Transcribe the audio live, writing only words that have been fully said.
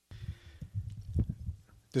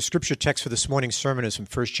The scripture text for this morning's sermon is from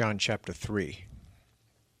 1 John chapter 3.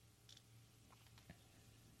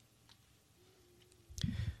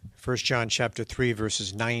 1 John chapter 3,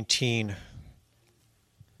 verses 19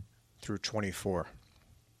 through 24.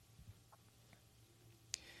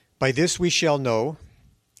 By this we shall know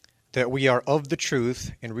that we are of the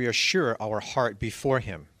truth and reassure our heart before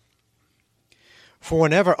him. For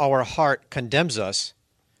whenever our heart condemns us,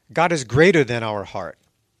 God is greater than our heart,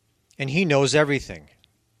 and he knows everything.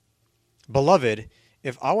 Beloved,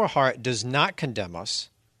 if our heart does not condemn us,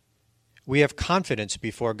 we have confidence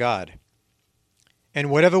before God. And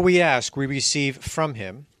whatever we ask, we receive from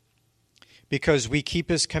him, because we keep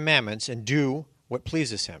his commandments and do what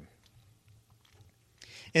pleases him.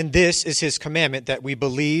 And this is his commandment, that we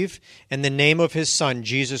believe in the name of his Son,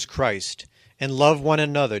 Jesus Christ, and love one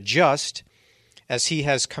another just as he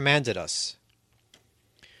has commanded us.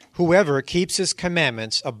 Whoever keeps his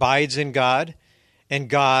commandments abides in God, and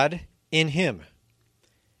God in him.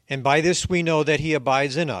 And by this we know that he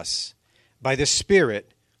abides in us, by the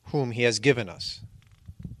Spirit whom he has given us.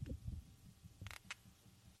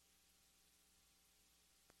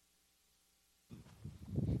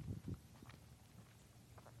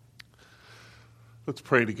 Let's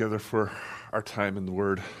pray together for our time in the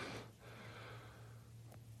Word.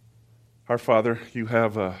 Our Father, you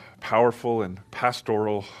have a powerful and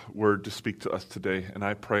pastoral word to speak to us today, and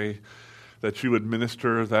I pray that you would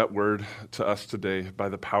minister that word to us today by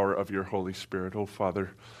the power of your Holy Spirit. Oh, Father,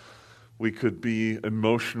 we could be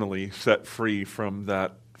emotionally set free from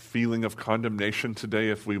that feeling of condemnation today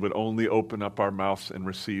if we would only open up our mouths and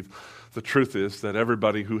receive. The truth is that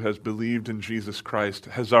everybody who has believed in Jesus Christ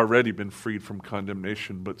has already been freed from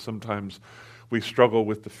condemnation, but sometimes we struggle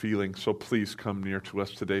with the feeling. So please come near to us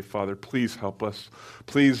today, Father. Please help us.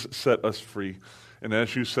 Please set us free. And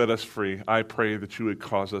as you set us free, I pray that you would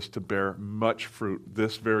cause us to bear much fruit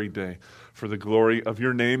this very day for the glory of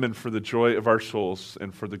your name and for the joy of our souls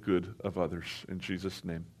and for the good of others. In Jesus'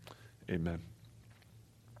 name, amen.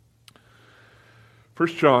 1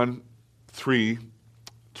 John 3,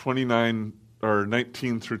 29 or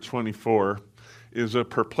 19 through 24 is a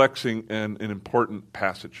perplexing and an important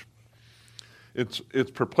passage. It's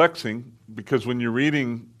perplexing because when you're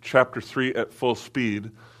reading chapter 3 at full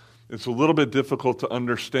speed, it's a little bit difficult to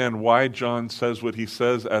understand why John says what he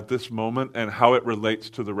says at this moment and how it relates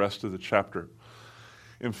to the rest of the chapter.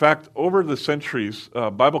 In fact, over the centuries,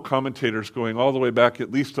 Bible commentators going all the way back at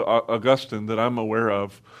least to Augustine that I'm aware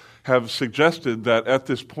of have suggested that at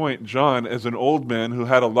this point, John, as an old man who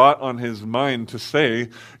had a lot on his mind to say,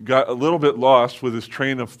 got a little bit lost with his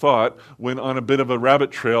train of thought, went on a bit of a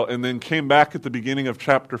rabbit trail, and then came back at the beginning of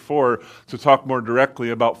chapter 4 to talk more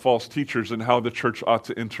directly about false teachers and how the church ought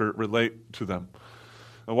to interrelate to them.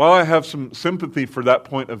 And while I have some sympathy for that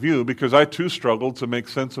point of view, because I too struggled to make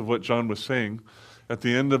sense of what John was saying, at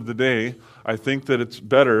the end of the day, I think that it's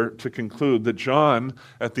better to conclude that John,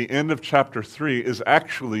 at the end of chapter 3, is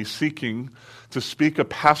actually seeking to speak a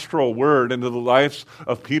pastoral word into the lives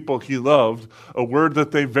of people he loved, a word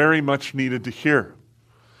that they very much needed to hear.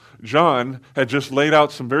 John had just laid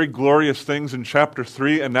out some very glorious things in chapter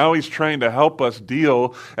 3, and now he's trying to help us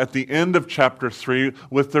deal at the end of chapter 3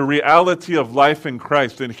 with the reality of life in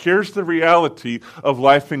Christ. And here's the reality of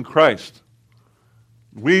life in Christ.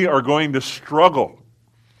 We are going to struggle.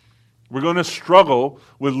 We're going to struggle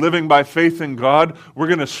with living by faith in God. We're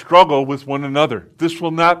going to struggle with one another. This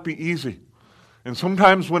will not be easy. And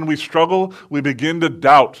sometimes when we struggle, we begin to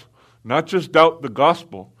doubt. Not just doubt the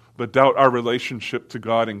gospel, but doubt our relationship to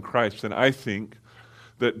God in Christ. And I think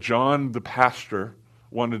that John, the pastor,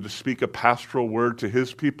 wanted to speak a pastoral word to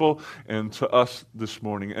his people and to us this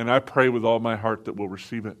morning. And I pray with all my heart that we'll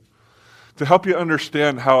receive it. To help you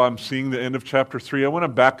understand how I'm seeing the end of chapter 3, I want to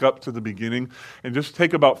back up to the beginning and just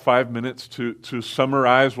take about 5 minutes to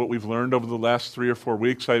summarize what we've learned over the last 3 or 4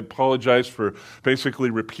 weeks. I apologize for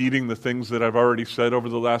basically repeating the things that I've already said over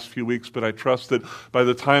the last few weeks, but I trust that by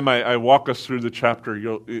the time I walk us through the chapter,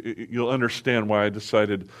 you'll understand why I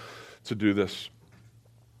decided to do this.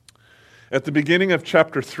 At the beginning of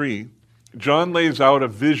chapter 3, John lays out a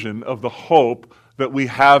vision of the hope that we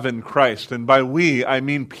have in Christ. And by we, I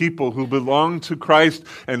mean people who belong to Christ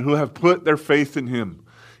and who have put their faith in him.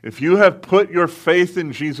 If you have put your faith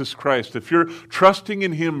in Jesus Christ, if you're trusting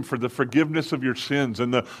in him for the forgiveness of your sins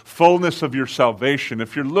and the fullness of your salvation,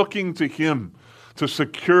 if you're looking to him to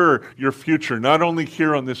secure your future, not only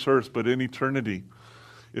here on this earth, but in eternity,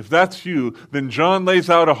 if that's you, then John lays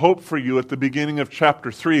out a hope for you at the beginning of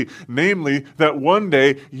chapter 3, namely that one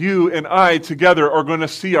day you and I together are going to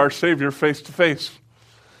see our Savior face to face.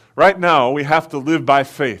 Right now, we have to live by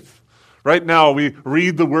faith. Right now, we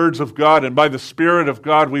read the words of God, and by the Spirit of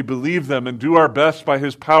God, we believe them and do our best by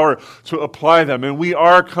His power to apply them. And we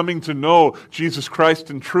are coming to know Jesus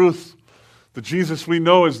Christ in truth. The Jesus we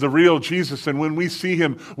know is the real Jesus, and when we see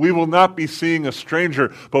Him, we will not be seeing a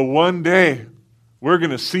stranger, but one day we're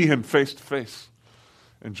going to see Him face to face.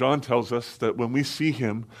 And John tells us that when we see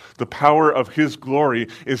Him, the power of His glory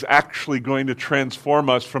is actually going to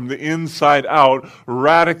transform us from the inside out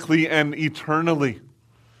radically and eternally.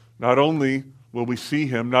 Not only will we see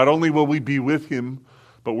Him, not only will we be with Him,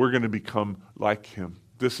 but we're going to become like Him.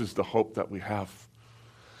 This is the hope that we have.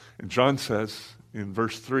 And John says in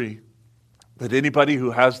verse 3 that anybody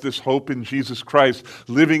who has this hope in Jesus Christ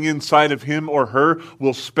living inside of him or her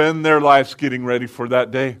will spend their lives getting ready for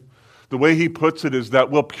that day. The way he puts it is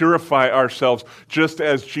that we'll purify ourselves just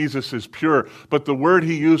as Jesus is pure. But the word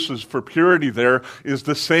he uses for purity there is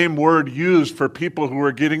the same word used for people who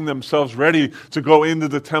are getting themselves ready to go into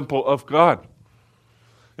the temple of God.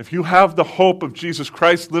 If you have the hope of Jesus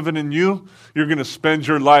Christ living in you, you're going to spend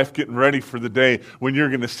your life getting ready for the day when you're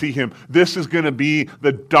going to see Him. This is going to be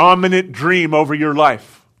the dominant dream over your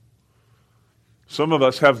life. Some of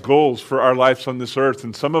us have goals for our lives on this earth,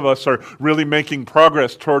 and some of us are really making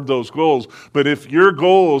progress toward those goals. But if your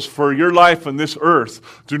goals for your life on this earth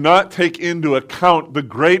do not take into account the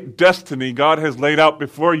great destiny God has laid out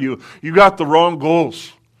before you, you got the wrong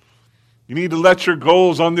goals. You need to let your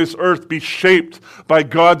goals on this earth be shaped by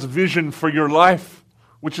God's vision for your life,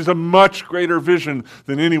 which is a much greater vision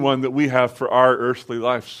than anyone that we have for our earthly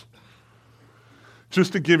lives.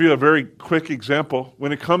 Just to give you a very quick example,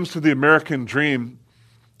 when it comes to the American dream,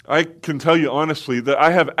 I can tell you honestly that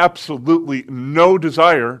I have absolutely no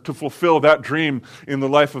desire to fulfill that dream in the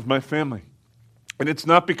life of my family. And it's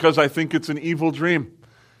not because I think it's an evil dream.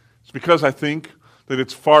 It's because I think that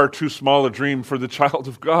it's far too small a dream for the child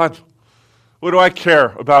of God. What do I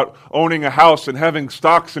care about owning a house and having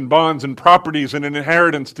stocks and bonds and properties and an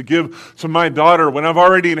inheritance to give to my daughter when I've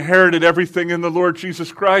already inherited everything in the Lord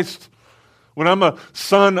Jesus Christ? When I'm a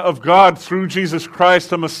son of God through Jesus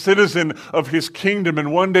Christ, I'm a citizen of His kingdom,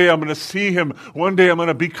 and one day I'm going to see Him, one day I'm going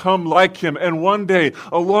to become like Him, and one day,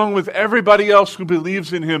 along with everybody else who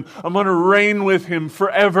believes in Him, I'm going to reign with Him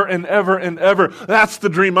forever and ever and ever. That's the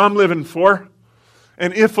dream I'm living for.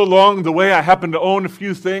 And if along the way I happen to own a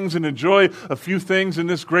few things and enjoy a few things in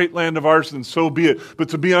this great land of ours, then so be it. But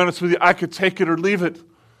to be honest with you, I could take it or leave it,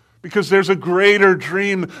 because there's a greater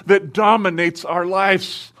dream that dominates our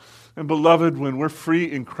lives. And beloved, when we're free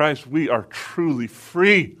in Christ, we are truly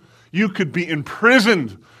free. You could be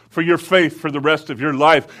imprisoned for your faith for the rest of your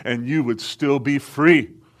life, and you would still be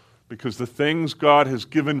free. Because the things God has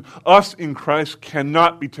given us in Christ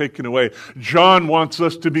cannot be taken away. John wants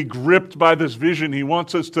us to be gripped by this vision. He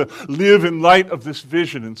wants us to live in light of this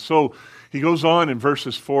vision. And so he goes on in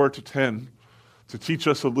verses 4 to 10 to teach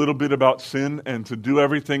us a little bit about sin and to do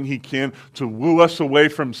everything he can to woo us away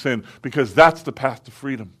from sin, because that's the path to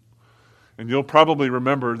freedom. And you'll probably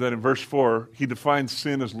remember that in verse 4, he defines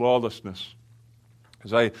sin as lawlessness.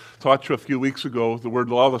 As I taught you a few weeks ago, the word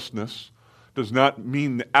lawlessness does not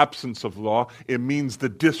mean the absence of law. It means the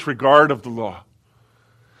disregard of the law.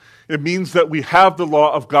 It means that we have the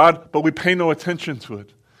law of God, but we pay no attention to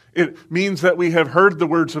it. It means that we have heard the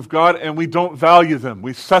words of God and we don't value them.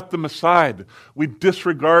 We set them aside. We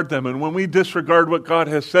disregard them. And when we disregard what God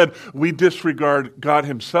has said, we disregard God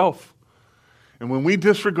Himself. And when we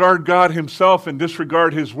disregard God Himself and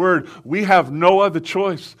disregard His Word, we have no other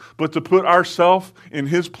choice but to put ourselves in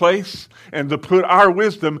His place and to put our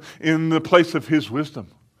wisdom in the place of His wisdom.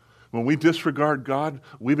 When we disregard God,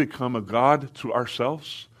 we become a God to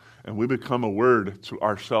ourselves, and we become a word to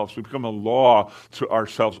ourselves. We become a law to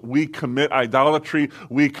ourselves. We commit idolatry.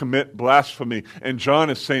 We commit blasphemy. And John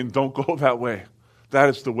is saying, don't go that way. That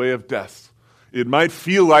is the way of death. It might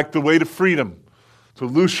feel like the way to freedom, to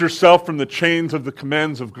loose yourself from the chains of the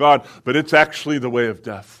commands of God, but it's actually the way of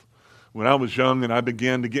death. When I was young and I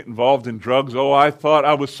began to get involved in drugs, I thought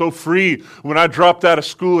I was so free. When I dropped out of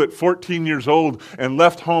school at 14 years old and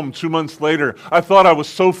left home 2 months later, I thought I was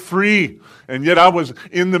so free. And yet I was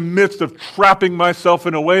in the midst of trapping myself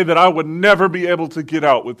in a way that I would never be able to get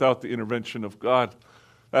out without the intervention of God.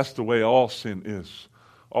 That's the way all sin is.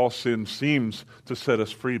 All sin seems to set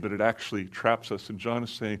us free, but it actually traps us. And John is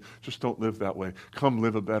saying, just don't live that way. Come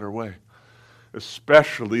live a better way.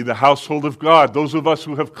 especially the household of God, those of us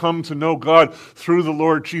who have come to know God through the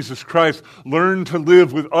Lord Jesus Christ, learn to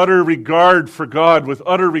live with utter regard for God, with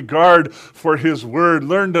utter regard for His Word.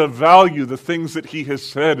 Learn to value the things that He has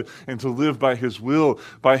said and to live by His will,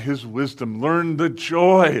 by His wisdom. Learn the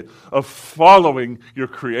joy of following your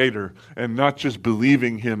Creator and not just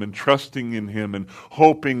believing Him and trusting in Him and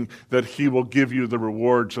hoping that He will give you the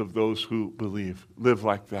rewards of those who believe. Live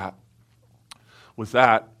like that. With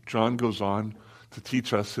that, John goes on to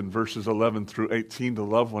teach us in verses 11 through 18 to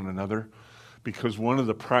love one another, because one of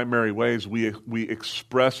the primary ways we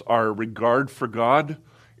express our regard for God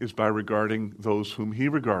is by regarding those whom He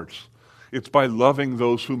regards. It's by loving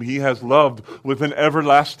those whom He has loved with an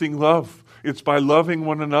everlasting love. It's by loving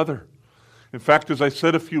one another. In fact, as I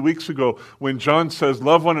said a few weeks ago, when John says,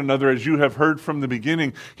 love one another as you have heard from the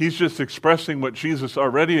beginning, he's just expressing what Jesus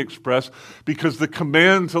already expressed, because the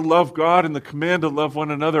command to love God and the command to love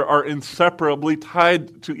one another are inseparably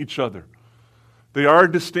tied to each other. They are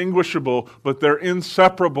distinguishable, but they're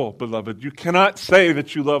inseparable, beloved. You cannot say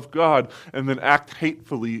that you love God and then act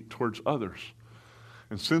hatefully towards others.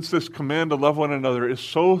 And since this command to love one another is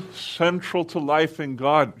so central to life in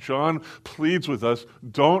God, John pleads with us,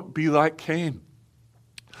 don't be like Cain.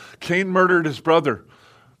 Cain murdered his brother.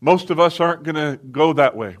 Most of us aren't going to go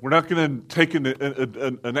that way. We're not going to take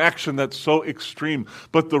an action that's so extreme.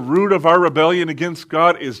 But the root of our rebellion against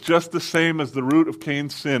God is just the same as the root of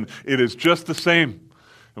Cain's sin. It is just the same.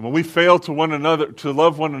 And when we fail to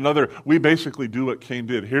love one another, we basically do what Cain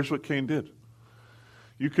did. Here's what Cain did.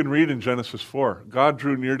 You can read in Genesis 4, God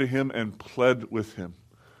drew near to him and pled with him.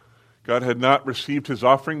 God had not received his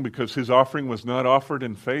offering because his offering was not offered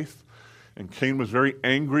in faith. And Cain was very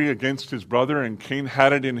angry against his brother, and Cain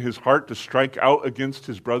had it in his heart to strike out against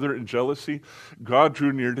his brother in jealousy. God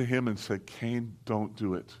drew near to him and said, Cain, don't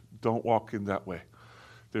do it. Don't walk in that way.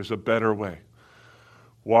 There's a better way.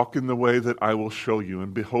 Walk in the way that I will show you.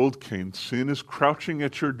 And behold, Cain, sin is crouching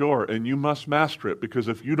at your door, and you must master it, because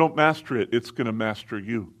if you don't master it, it's going to master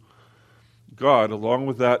you. God, along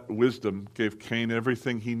with that wisdom, gave Cain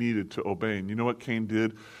everything he needed to obey. And you know what Cain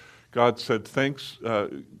did? God said, thanks.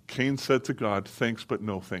 Cain said to God, thanks, but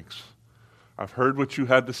no thanks. I've heard what you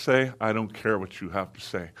had to say. I don't care what you have to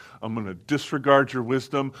say. I'm going to disregard your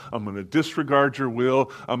wisdom. I'm going to disregard your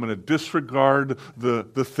will. I'm going to disregard the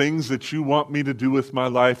things that you want me to do with my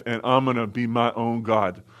life, and I'm going to be my own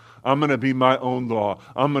God. I'm going to be my own law.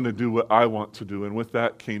 I'm going to do what I want to do. And with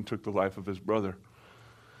that, Cain took the life of his brother.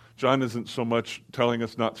 John isn't so much telling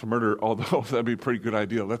us not to murder, although that'd be a pretty good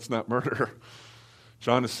idea. Let's not murder.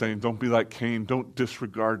 John is saying, don't be like Cain. Don't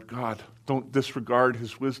disregard God. Don't disregard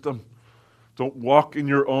his wisdom. Don't walk in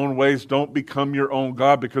your own ways. Don't become your own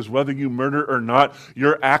God, because whether you murder or not,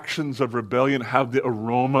 your actions of rebellion have the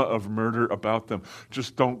aroma of murder about them.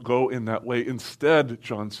 Just don't go in that way. Instead,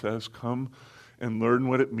 John says, come and learn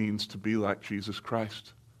what it means to be like Jesus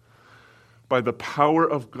Christ. By the power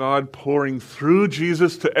of God pouring through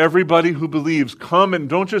Jesus to everybody who believes, come and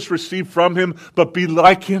don't just receive from him, but be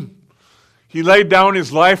like him. He laid down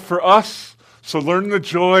his life for us, so learn the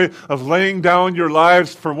joy of laying down your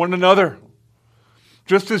lives for one another.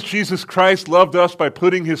 Just as Jesus Christ loved us by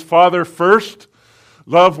putting his Father first,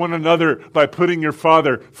 love one another by putting your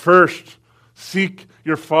Father first. Seek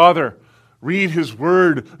your Father. Read his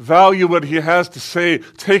word. Value what he has to say.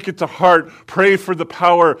 Take it to heart. Pray for the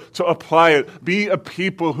power to apply it. Be a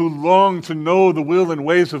people who long to know the will and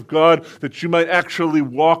ways of God, that you might actually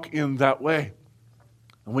walk in that way.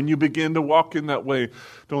 And when you begin to walk in that way,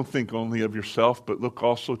 don't think only of yourself, but look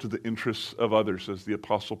also to the interests of others, as the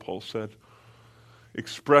Apostle Paul said.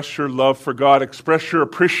 Express your love for God. Express your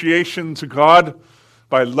appreciation to God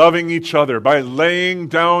by loving each other, by laying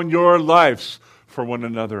down your lives for one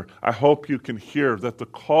another. I hope you can hear that the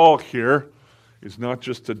call here is not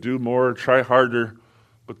just to do more or try harder,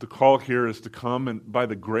 but the call here is to come and, by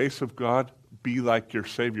the grace of God, be like your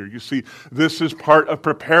Savior. You see, this is part of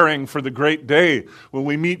preparing for the great day when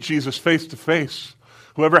we meet Jesus face to face.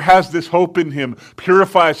 Whoever has this hope in him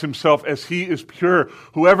purifies himself as he is pure.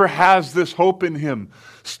 Whoever has this hope in him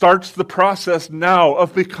starts the process now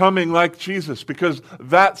of becoming like Jesus, because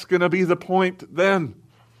that's going to be the point then.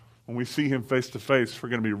 When we see him face to face, we're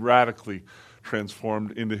going to be radically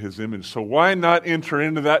transformed into his image. So why not enter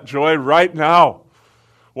into that joy right now?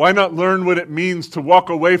 Why not learn what it means to walk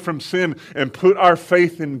away from sin and put our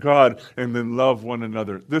faith in God and then love one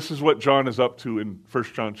another? This is what John is up to in 1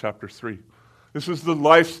 John chapter 3. This is the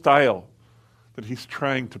lifestyle that he's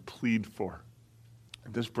trying to plead for.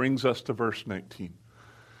 This brings us to verse 19.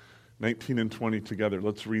 19 and 20 together.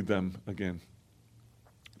 Let's read them again.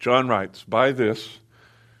 John writes, by this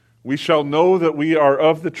We shall know that we are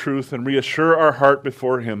of the truth and reassure our heart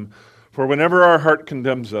before him. For whenever our heart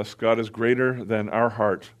condemns us, God is greater than our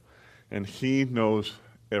heart, and he knows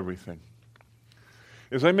everything.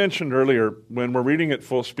 As I mentioned earlier, when we're reading at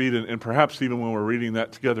full speed, and perhaps even when we're reading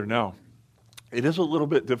that together now, it is a little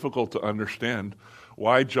bit difficult to understand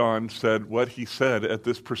why John said what he said at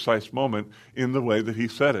this precise moment in the way that he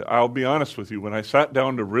said it. I'll be honest with you, when I sat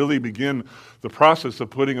down to really begin the process of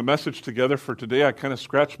putting a message together for today, I kind of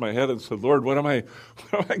scratched my head and said, Lord, what am I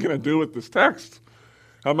going to do with this text?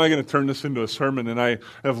 How am I going to turn this into a sermon? And I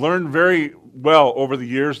have learned very well over the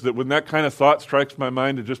years that when that kind of thought strikes my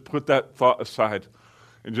mind, to just put that thought aside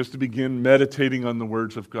and just to begin meditating on the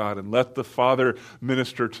words of God and let the Father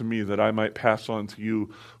minister to me that I might pass on to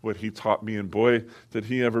you what he taught me. And boy, did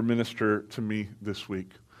he ever minister to me this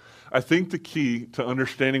week. I think the key to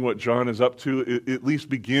understanding what John is up to at least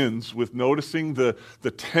begins with noticing the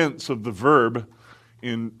tense of the verb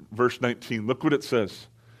in verse 19. Look what it says.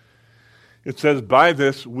 It says, by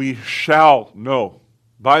this we shall know.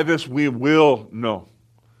 By this we will know.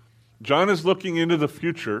 John is looking into the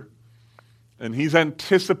future, and he's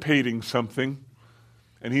anticipating something,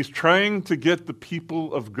 and he's trying to get the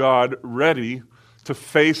people of God ready to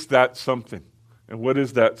face that something. And what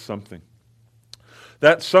is that something?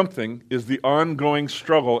 That something is the ongoing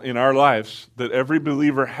struggle in our lives that every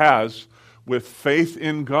believer has with faith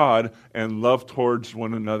in God and love towards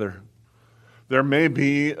one another. There may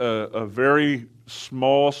be a very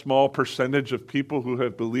small percentage of people who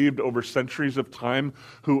have believed over centuries of time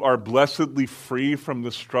who are blessedly free from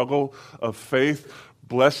the struggle of faith,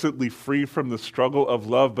 blessedly free from the struggle of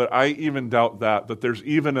love, but I even doubt that there's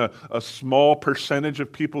even a small percentage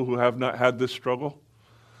of people who have not had this struggle.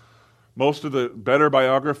 Most of the better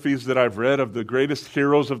biographies that I've read of the greatest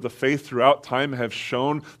heroes of the faith throughout time have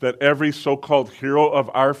shown that every so-called hero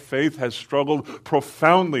of our faith has struggled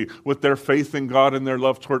profoundly with their faith in God and their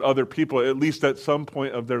love toward other people, at least at some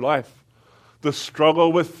point of their life. The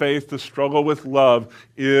struggle with faith, the struggle with love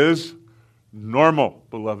is normal,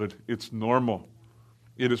 beloved. It's normal.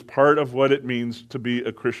 It is part of what it means to be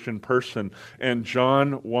a Christian person. And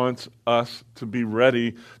John wants us to be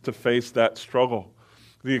ready to face that struggle.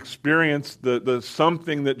 The experience, the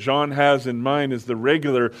something that John has in mind is the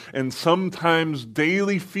regular and sometimes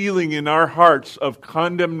daily feeling in our hearts of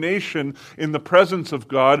condemnation in the presence of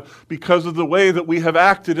God because of the way that we have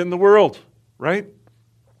acted in the world, right?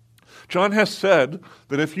 John has said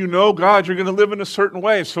that if you know God, you're going to live in a certain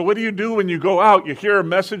way. So what do you do when you go out? You hear a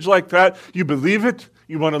message like that, you believe it,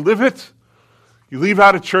 you want to live it. You leave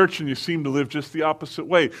out of church and you seem to live just the opposite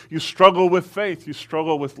way. You struggle with faith. You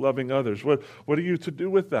struggle with loving others. What are you to do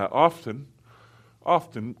with that? Often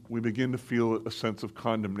we begin to feel a sense of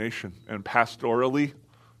condemnation. And pastorally,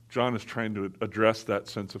 John is trying to address that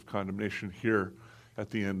sense of condemnation here at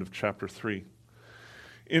the end of chapter 3.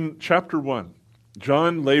 In chapter 1,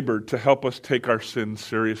 John labored to help us take our sin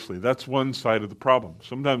seriously. That's one side of the problem.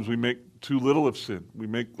 Sometimes we make too little of sin. We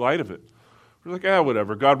make light of it. We're like,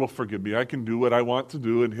 whatever, God will forgive me. I can do what I want to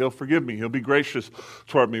do, and he'll forgive me. He'll be gracious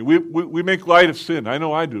toward me. We make light of sin. I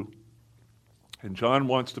know I do. And John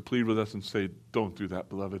wants to plead with us and say, don't do that,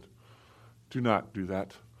 beloved. Do not do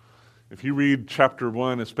that. If you read chapter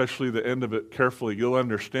 1, especially the end of it carefully, you'll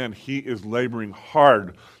understand he is laboring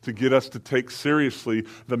hard to get us to take seriously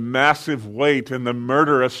the massive weight and the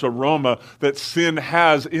murderous aroma that sin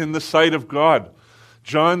has in the sight of God.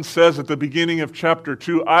 John says at the beginning of chapter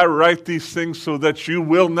 2, I write these things so that you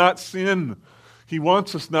will not sin. He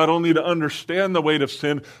wants us not only to understand the weight of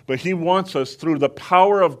sin, but he wants us through the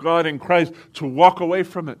power of God in Christ to walk away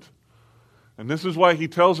from it. And this is why he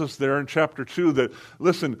tells us there in chapter 2 that,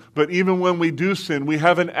 listen, but even when we do sin, we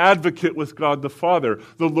have an advocate with God the Father,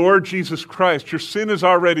 the Lord Jesus Christ. Your sin is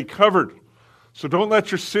already covered. So don't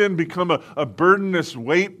let your sin become a burdenous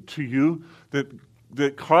weight to you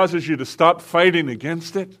that causes you to stop fighting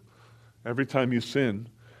against it. Every time you sin,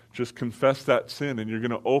 just confess that sin, and you're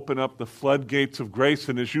going to open up the floodgates of grace.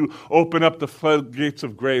 And as you open up the floodgates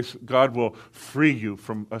of grace, God will free you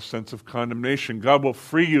from a sense of condemnation. God will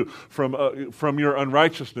free you from your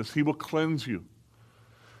unrighteousness. He will cleanse you.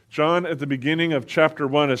 John, at the beginning of chapter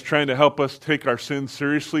 1, is trying to help us take our sins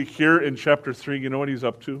seriously. Here in chapter 3, you know what he's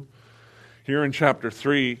up to? Here in chapter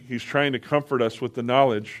 3, he's trying to comfort us with the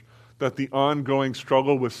knowledge that the ongoing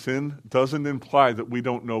struggle with sin doesn't imply that we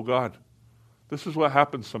don't know God. This is what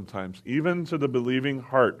happens sometimes, even to the believing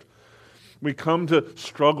heart. We come to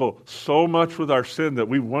struggle so much with our sin that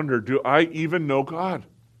we wonder, do I even know God?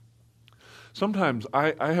 Sometimes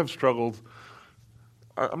I have struggled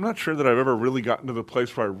I'm not sure that I've ever really gotten to the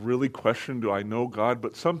place where I really question, do I know God?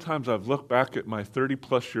 But sometimes I've looked back at my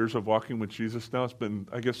 30-plus years of walking with Jesus now. It's been,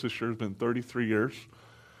 I guess this year has been 33 years.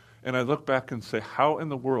 And I look back and say, how in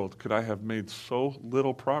the world could I have made so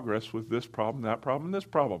little progress with this problem, that problem, this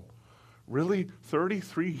problem? Really?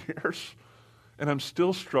 33 years? And I'm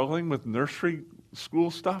still struggling with nursery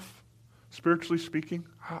school stuff, spiritually speaking?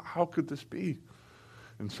 How could this be?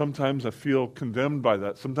 And sometimes I feel condemned by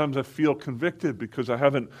that. Sometimes I feel convicted because I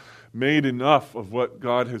haven't made enough of what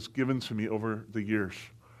God has given to me over the years.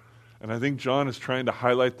 And I think John is trying to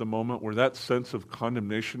highlight the moment where that sense of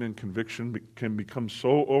condemnation and conviction can become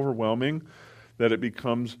so overwhelming that it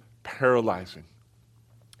becomes paralyzing.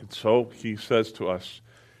 And so he says to us,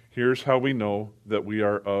 here's how we know that we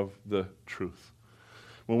are of the truth.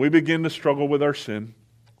 When we begin to struggle with our sin,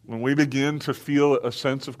 when we begin to feel a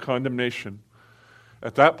sense of condemnation,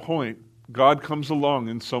 at that point, God comes along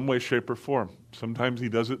in some way, shape, or form. Sometimes he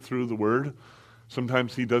does it through the Word.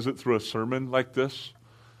 Sometimes he does it through a sermon like this.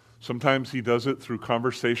 Sometimes he does it through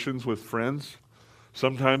conversations with friends.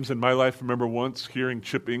 Sometimes in my life, I remember once hearing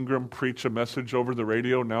Chip Ingram preach a message over the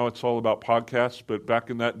radio. Now it's all about podcasts, but back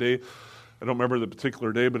in that day, I don't remember the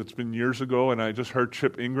particular day, but it's been years ago, and I just heard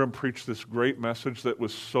Chip Ingram preach this great message that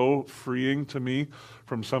was so freeing to me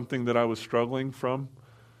from something that I was struggling from.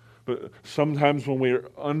 But sometimes when we're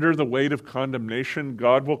under the weight of condemnation,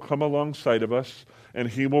 God will come alongside of us and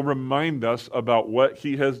he will remind us about what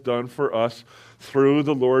he has done for us through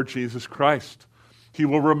the Lord Jesus Christ. He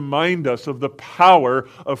will remind us of the power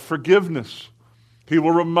of forgiveness. He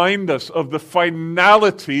will remind us of the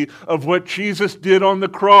finality of what Jesus did on the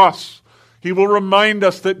cross. He will remind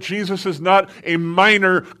us that Jesus is not a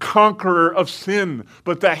minor conqueror of sin,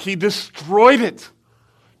 but that he destroyed it.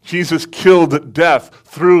 Jesus killed death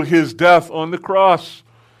through his death on the cross.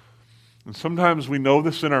 And sometimes we know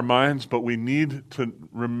this in our minds, but we need to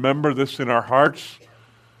remember this in our hearts.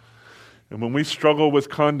 And when we struggle with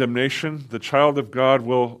condemnation, the child of God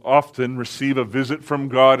will often receive a visit from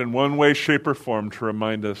God in one way, shape, or form to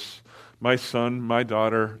remind us, my son, my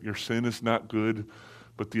daughter, your sin is not good,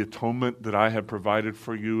 but the atonement that I have provided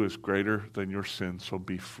for you is greater than your sin, so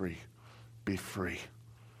be free. Be free.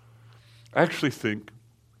 I actually think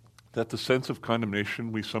that the sense of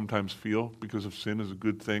condemnation we sometimes feel because of sin is a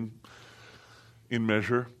good thing in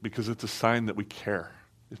measure, because it's a sign that we care.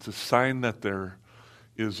 It's a sign that there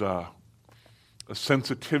is a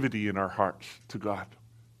sensitivity in our hearts to God.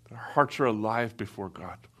 Our hearts are alive before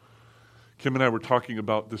God. Kim and I were talking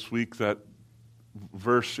about this week that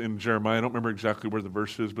verse in Jeremiah. I don't remember exactly where the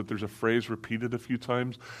verse is, but there's a phrase repeated a few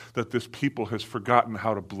times that this people has forgotten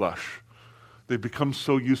how to blush. They've become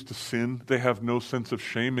so used to sin, they have no sense of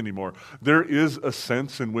shame anymore. There is a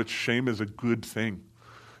sense in which shame is a good thing,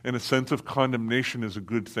 and a sense of condemnation is a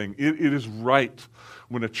good thing. It is right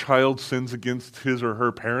when a child sins against his or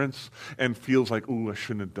her parents and feels like, ooh, I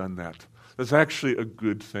shouldn't have done that. That's actually a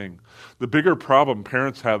good thing. The bigger problem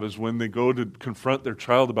parents have is when they go to confront their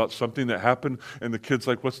child about something that happened, and the kid's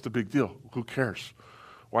like, what's the big deal? Who cares?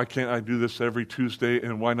 Why can't I do this every Tuesday,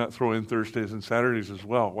 and why not throw in Thursdays and Saturdays as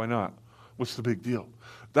well? Why not? What's the big deal?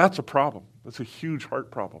 That's a problem. That's a huge heart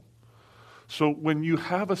problem. So when you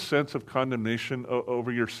have a sense of condemnation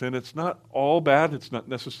over your sin, it's not all bad. It's not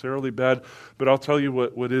necessarily bad. But I'll tell you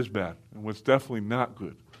what is bad and what's definitely not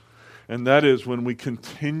good. And that is when we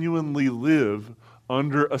continually live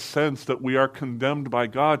under a sense that we are condemned by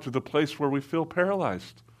God to the place where we feel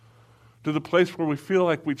paralyzed, to the place where we feel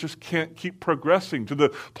like we just can't keep progressing, to the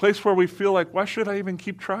place where we feel like, why should I even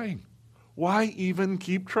keep trying? Why even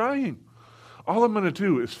keep trying? All I'm going to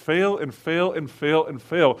do is fail and fail and fail and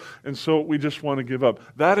fail. And so we just want to give up.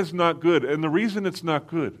 That is not good. And the reason it's not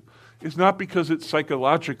good is not because it's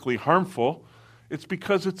psychologically harmful. It's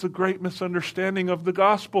because it's a great misunderstanding of the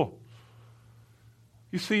gospel.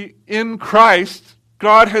 You see, in Christ,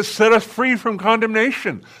 God has set us free from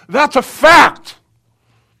condemnation. That's a fact.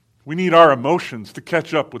 We need our emotions to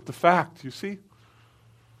catch up with the fact, you see.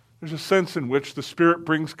 There's a sense in which the Spirit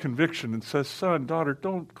brings conviction and says, son, daughter,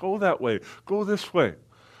 don't go that way. Go this way.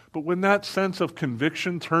 But when that sense of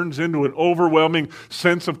conviction turns into an overwhelming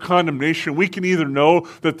sense of condemnation, we can either know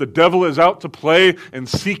that the devil is out to play and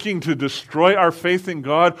seeking to destroy our faith in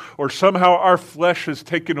God, or somehow our flesh has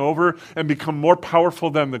taken over and become more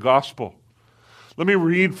powerful than the gospel. Let me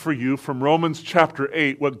read for you from Romans chapter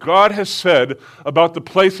 8 what God has said about the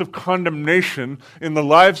place of condemnation in the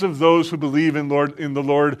lives of those who believe in the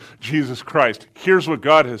Lord Jesus Christ. Here's what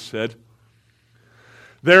God has said.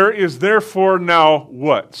 There is therefore now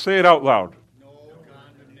what? Say it out loud. No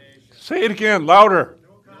condemnation. Say it again, louder.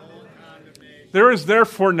 No condemnation. There is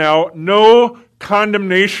therefore now no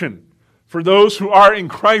condemnation For those who are in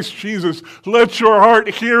Christ Jesus, let your heart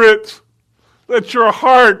hear it. Let your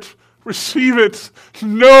heart receive it.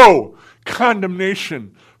 No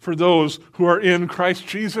condemnation for those who are in Christ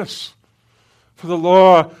Jesus. For the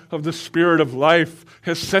law of the Spirit of life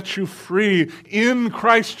has set you free in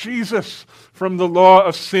Christ Jesus from the law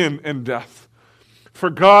of sin and death. For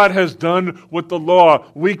God has done what the law,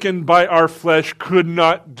 weakened by our flesh, could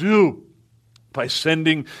not do. By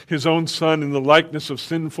sending his own Son in the likeness of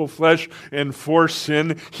sinful flesh and for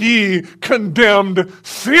sin, he condemned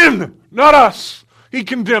sin, not us. He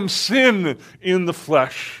condemned sin in the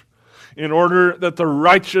flesh, in order that the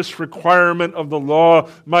righteous requirement of the law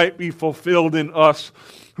might be fulfilled in us,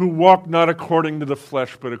 who walk not according to the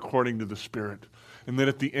flesh, but according to the Spirit. And then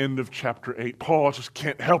at the end of chapter 8, Paul just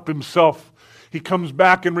can't help himself. He comes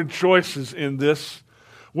back and rejoices in this.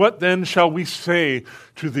 What then shall we say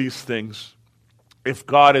to these things? If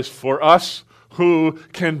God is for us, who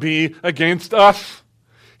can be against us?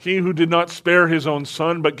 He who did not spare his own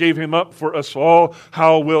Son, but gave him up for us all,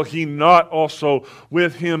 how will he not also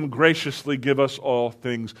with him graciously give us all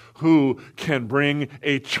things? Who can bring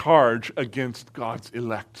a charge against God's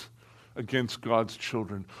elect, against God's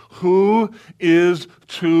children? Who is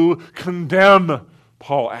to condemn?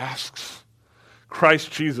 Paul asks.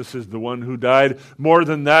 Christ Jesus is the one who died. More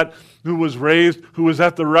than that, who was raised, who is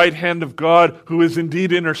at the right hand of God, who is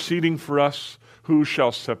indeed interceding for us. Who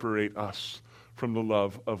shall separate us from the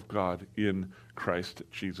love of God in Christ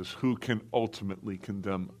Jesus? Who can ultimately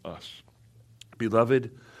condemn us?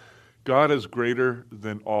 Beloved, God is greater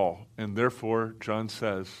than all. And therefore, John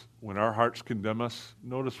says, when our hearts condemn us,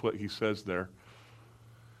 notice what he says there.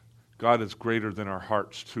 God is greater than our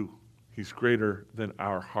hearts too. He's greater than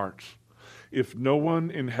our hearts. If no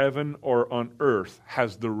one in heaven or on earth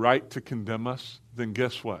has the right to condemn us, then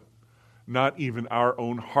guess what? Not even our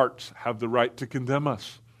own hearts have the right to condemn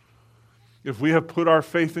us. If we have put our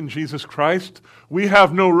faith in Jesus Christ, we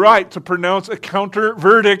have no right to pronounce a counter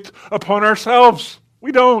verdict upon ourselves.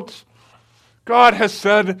 We don't. God has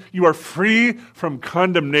said you are free from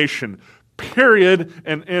condemnation. Period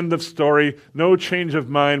and end of story. No change of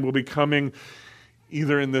mind will be coming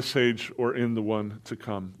either in this age or in the one to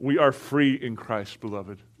come. We are free in Christ,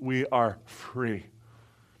 beloved. We are free.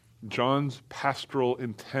 John's pastoral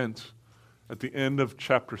intent at the end of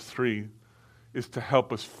chapter 3 is to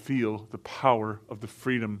help us feel the power of the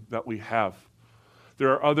freedom that we have.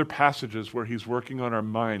 There are other passages where he's working on our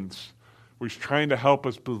minds, where he's trying to help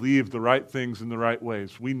us believe the right things in the right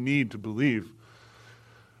ways. We need to believe.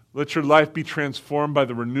 Let your life be transformed by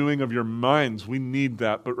the renewing of your minds. We need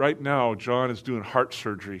that. But right now, John is doing heart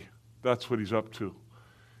surgery. That's what he's up to.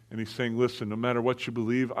 And he's saying, listen, no matter what you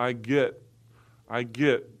believe, I get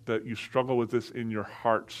that you struggle with this in your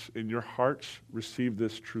hearts. In your hearts, receive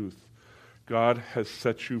this truth. God has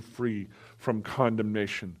set you free from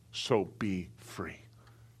condemnation. So be free.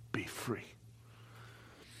 Be free.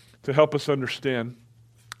 To help us understand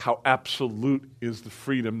how absolute is the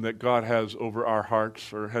freedom that God has over our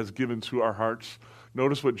hearts, or has given to our hearts.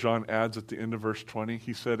 Notice what John adds at the end of verse 20.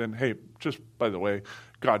 He said, and hey, just by the way,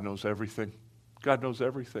 God knows everything. God knows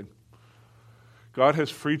everything. God has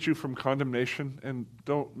freed you from condemnation, and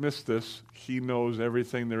don't miss this, he knows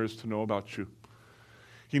everything there is to know about you.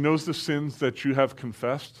 He knows the sins that you have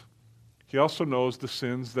confessed. He also knows the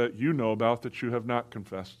sins that you know about that you have not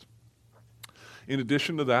confessed. In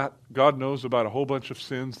addition to that, God knows about a whole bunch of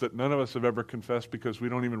sins that none of us have ever confessed because we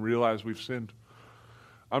don't even realize we've sinned.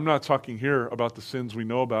 I'm not talking here about the sins we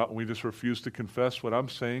know about and we just refuse to confess. What I'm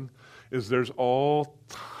saying is there's all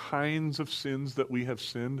kinds of sins that we have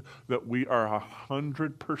sinned that we are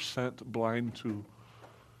 100% blind to.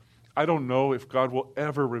 I don't know if God will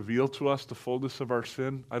ever reveal to us the fullness of our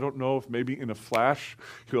sin. I don't know if maybe in a flash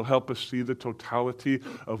he'll help us see the totality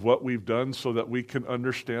of what we've done so that we can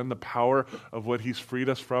understand the power of what he's freed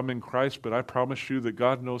us from in Christ. But I promise you that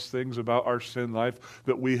God knows things about our sin life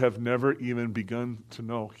that we have never even begun to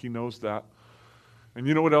know. He knows that. And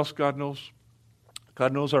you know what else God knows?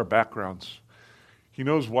 God knows our backgrounds. He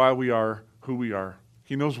knows why we are who we are.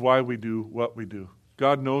 He knows why we do what we do.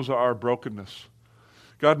 God knows our brokenness.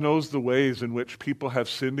 God knows the ways in which people have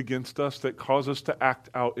sinned against us that cause us to act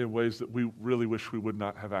out in ways that we really wish we would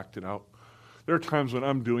not have acted out. There are times when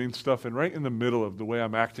I'm doing stuff, and right in the middle of the way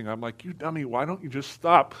I'm acting, I'm like, you dummy, why don't you just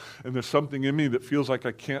stop? And there's something in me that feels like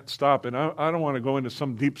I can't stop. And I don't want to go into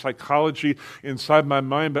some deep psychology inside my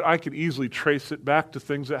mind, but I could easily trace it back to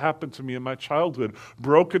things that happened to me in my childhood.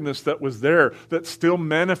 Brokenness that was there, that's still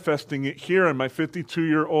manifesting it here in my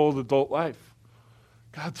 52-year-old adult life.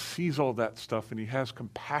 God sees all that stuff and he has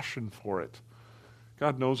compassion for it.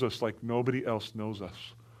 God knows us like nobody else knows us.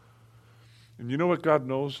 And you know what God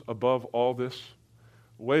knows above all this?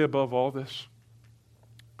 Way above all this?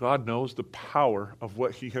 God knows the power of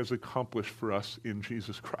what he has accomplished for us in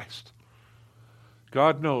Jesus Christ.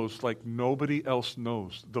 God knows, like nobody else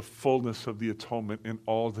knows, the fullness of the atonement and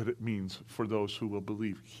all that it means for those who will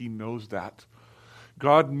believe. He knows that.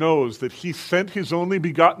 God knows that he sent his only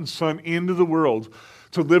begotten Son into the world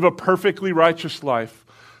to live a perfectly righteous life,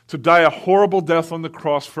 to die a horrible death on the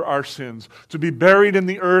cross for our sins, to be buried in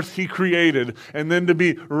the earth he created, and then to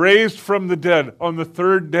be raised from the dead on the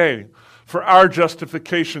third day for our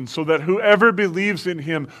justification, so that whoever believes in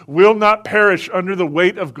him will not perish under the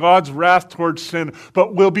weight of God's wrath towards sin,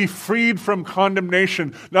 but will be freed from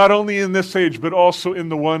condemnation, not only in this age, but also in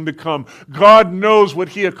the one to come. God knows what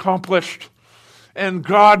he accomplished. And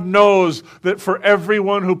God knows that for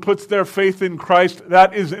everyone who puts their faith in Christ,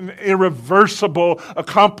 that is an irreversible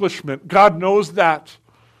accomplishment. God knows that.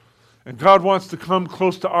 And God wants to come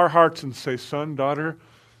close to our hearts and say, son, daughter,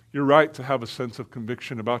 you're right to have a sense of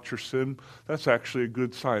conviction about your sin. That's actually a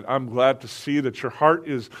good sign. I'm glad to see that your heart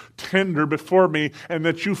is tender before me and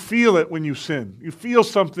that you feel it when you sin. You feel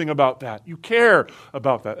something about that. You care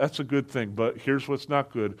about that. That's a good thing. But here's what's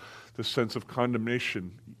not good, the sense of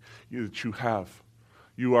condemnation that you have.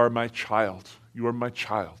 You are my child. You are my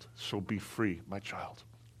child. So be free, my child.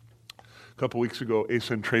 A couple weeks ago,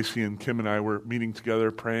 Asa and Tracy and Kim and I were meeting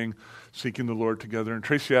together, praying, seeking the Lord together. And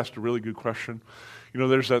Tracy asked a really good question. You know,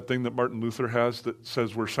 there's that thing that Martin Luther has that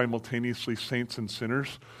says we're simultaneously saints and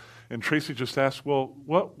sinners. And Tracy just asked, well,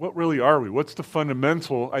 what really are we? What's the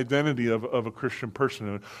fundamental identity of a Christian person?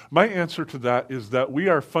 And my answer to that is that we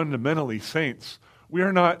are fundamentally saints. We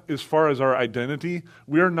are not, as far as our identity,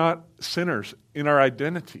 we are not sinners in our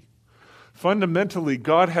identity. Fundamentally,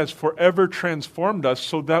 God has forever transformed us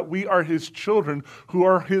so that we are his children who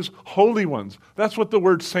are his holy ones. That's what the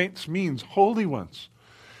word saints means, holy ones.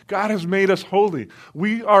 God has made us holy.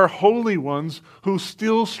 We are holy ones who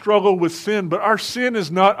still struggle with sin, but our sin is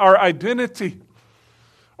not our identity.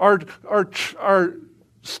 Our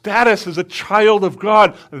status as a child of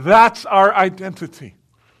God, that's our identity.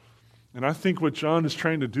 And I think what John is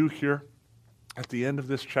trying to do here at the end of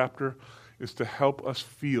this chapter is to help us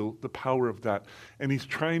feel the power of that. And he's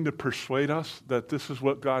trying to persuade us that this is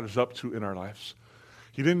what God is up to in our lives.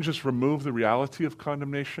 He didn't just remove the reality of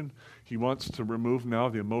condemnation. He wants to remove now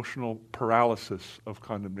the emotional paralysis of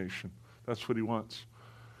condemnation. That's what he wants.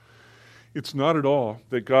 It's not at all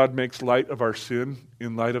that God makes light of our sin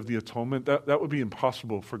in light of the atonement. That would be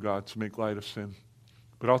impossible for God to make light of sin.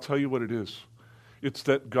 But I'll tell you what it is. It's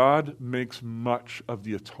that God makes much of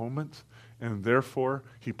the atonement, and therefore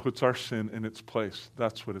he puts our sin in its place.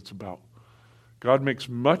 That's what it's about. God makes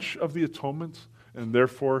much of the atonement, and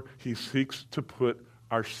therefore he seeks to put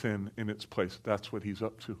our sin in its place. That's what he's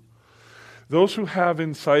up to. Those who have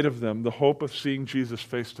inside of them the hope of seeing Jesus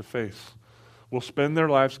face to face will spend their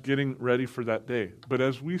lives getting ready for that day. But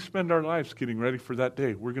as we spend our lives getting ready for that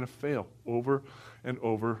day, we're going to fail over and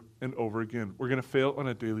over and over again. We're going to fail on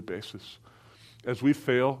a daily basis. As we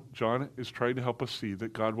fail, John is trying to help us see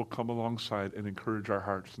that God will come alongside and encourage our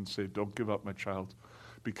hearts and say, don't give up, my child,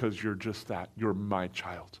 because you're just that. You're my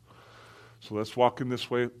child. So let's walk in this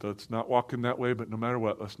way. Let's not walk in that way, but no matter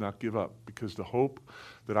what, let's not give up, because the hope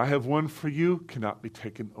that I have won for you cannot be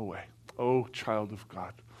taken away. Oh, child of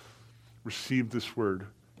God, receive this word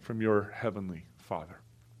from your heavenly Father.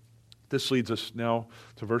 This leads us now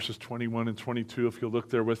to verses 21 and 22, if you'll look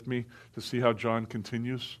there with me to see how John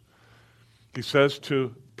continues. He says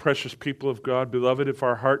to precious people of God, beloved, if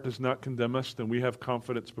our heart does not condemn us, then we have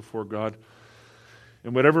confidence before God.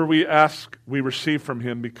 And whatever we ask, we receive from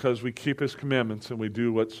him because we keep his commandments and we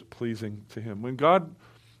do what's pleasing to him. When God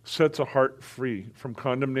sets a heart free from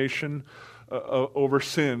condemnation over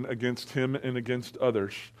sin against him and against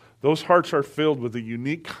others, those hearts are filled with a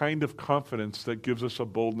unique kind of confidence that gives us a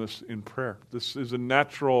boldness in prayer. This is a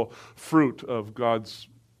natural fruit of God's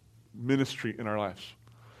ministry in our lives.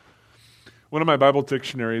 One of my Bible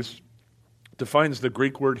dictionaries defines the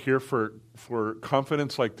Greek word here for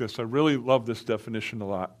confidence like this. I really love this definition a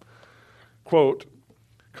lot. Quote,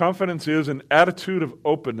 confidence is an attitude of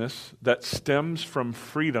openness that stems from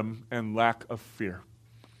freedom and lack of fear.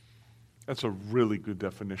 That's a really good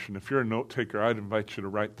definition. If you're a note taker, I'd invite you to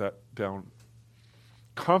write that down.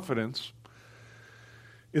 Confidence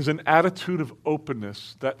is an attitude of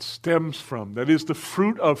openness that stems from, that is the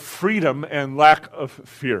fruit of freedom and lack of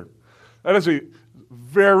fear. That is a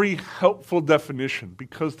very helpful definition,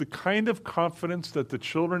 because the kind of confidence that the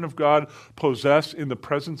children of God possess in the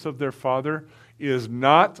presence of their Father is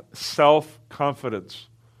not self-confidence.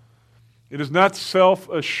 It is not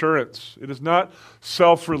self-assurance. It is not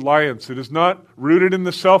self-reliance. It is not rooted in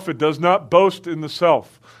the self. It does not boast in the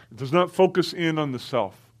self. It does not focus in on the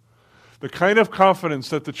self. The kind of confidence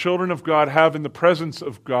that the children of God have in the presence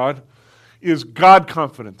of God is God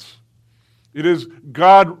confidence. It is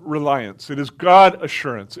God reliance. It is God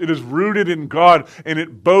assurance. It is rooted in God, and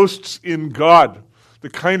it boasts in God. The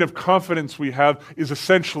kind of confidence we have is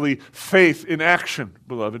essentially faith in action,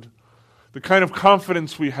 beloved. The kind of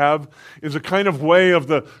confidence we have is a kind of way of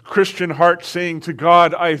the Christian heart saying to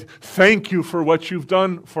God, I thank you for what you've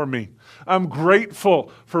done for me. I'm grateful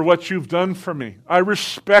for what you've done for me. I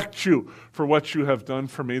respect you for what you have done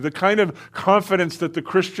for me. The kind of confidence that the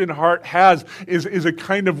Christian heart has is a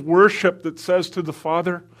kind of worship that says to the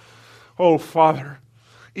Father, oh, Father,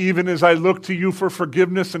 even as I look to you for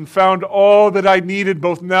forgiveness and found all that I needed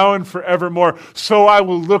both now and forevermore, so I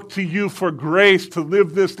will look to you for grace to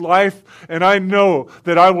live this life, and I know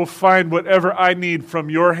that I will find whatever I need from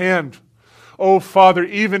your hand. Oh, Father,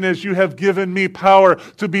 even as you have given me power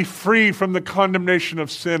to be free from the condemnation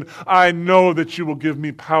of sin, I know that you will give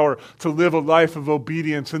me power to live a life of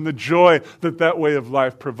obedience and the joy that that way of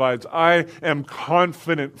life provides. I am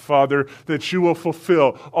confident, Father, that you will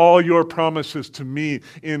fulfill all your promises to me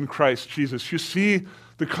in Christ Jesus. You see,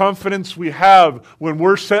 the confidence we have when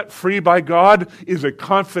we're set free by God is a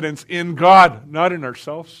confidence in God, not in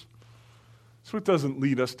ourselves. So it doesn't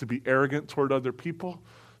lead us to be arrogant toward other people.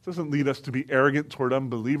 It doesn't lead us to be arrogant toward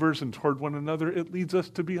unbelievers and toward one another. It leads us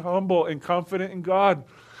to be humble and confident in God.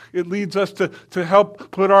 It leads us to help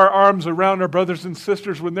put our arms around our brothers and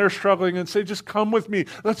sisters when they're struggling and say, just come with me.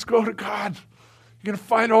 Let's go to God. You're going to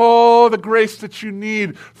find all the grace that you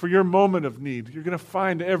need for your moment of need. You're going to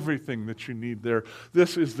find everything that you need there.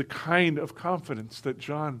 This is the kind of confidence that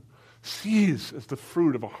John sees as the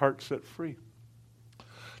fruit of a heart set free.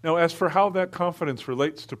 Now, as for how that confidence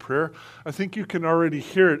relates to prayer, I think you can already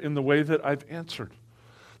hear it in the way that I've answered.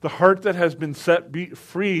 The heart that has been set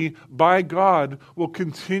free by God will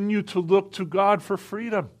continue to look to God for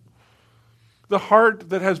freedom. The heart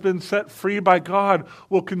that has been set free by God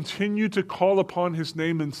will continue to call upon His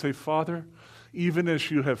name and say, Father, even as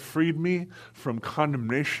you have freed me from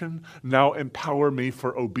condemnation, now empower me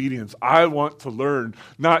for obedience. I want to learn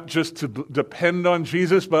not just to depend on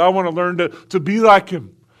Jesus, but I want to learn to be like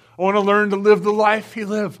Him. I want to learn to live the life He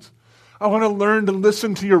lived. I want to learn to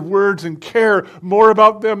listen to your words and care more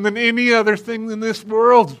about them than any other thing in this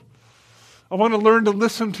world. I want to learn to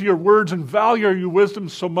listen to your words and value your wisdom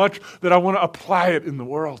so much that I want to apply it in the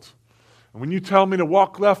world. And when you tell me to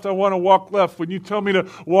walk left, I want to walk left. When you tell me to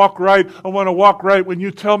walk right, I want to walk right. When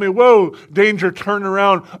you tell me, whoa, danger, turn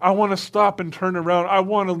around, I want to stop and turn around. I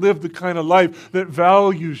want to live the kind of life that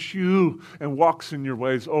values you and walks in your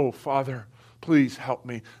ways. Oh, Father, please help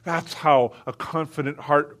me. That's how a confident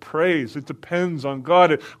heart prays. It depends on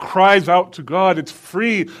God. It cries out to God. It's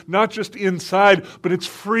free, not just inside, but it's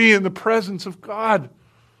free in the presence of God.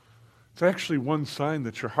 It's actually one sign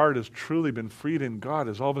that your heart has truly been freed in God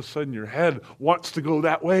is all of a sudden your head wants to go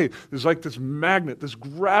that way. There's like this magnet, this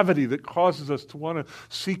gravity that causes us to want to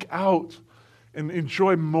seek out and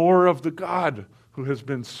enjoy more of the God who has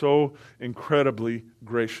been so incredibly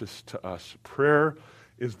gracious to us. Prayer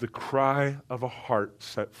is the cry of a heart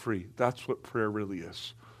set free. That's what prayer really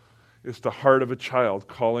is. It's the heart of a child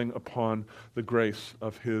calling upon the grace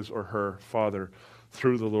of his or her Father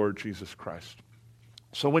through the Lord Jesus Christ.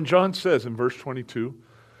 So when John says in verse 22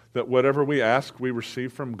 that whatever we ask we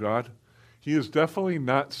receive from God, he is definitely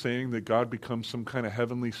not saying that God becomes some kind of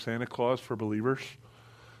heavenly Santa Claus for believers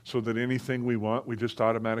so that anything we want we just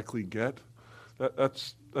automatically get.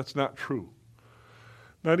 That's not true.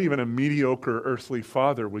 Not even a mediocre earthly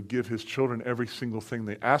father would give his children every single thing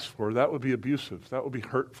they ask for. That would be abusive. That would be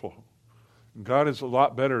hurtful. And God is a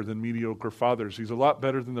lot better than mediocre fathers. He's a lot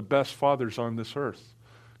better than the best fathers on this earth.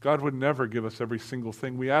 God would never give us every single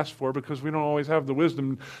thing we ask for because we don't always have the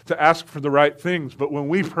wisdom to ask for the right things. But when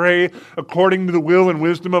we pray according to the will and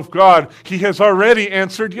wisdom of God, He has already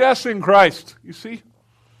answered yes in Christ. You see?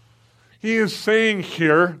 He is saying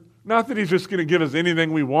here, not that He's just going to give us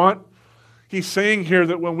anything we want. He's saying here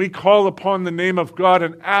that when we call upon the name of God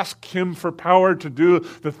and ask Him for power to do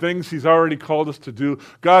the things He's already called us to do,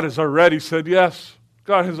 God has already said yes.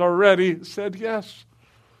 God has already said yes.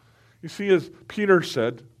 You see, as Peter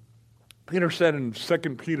said in 2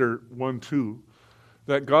 Peter 1:2,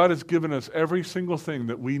 that God has given us every single thing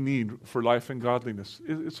that we need for life and godliness.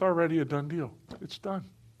 It's already a done deal. It's done.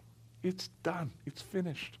 It's done. It's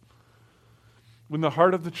finished. When the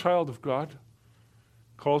heart of the child of God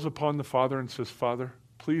calls upon the Father and says, Father,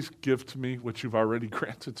 please give to me what you've already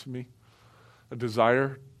granted to me, a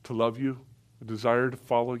desire to love you, a desire to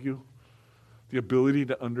follow you, the ability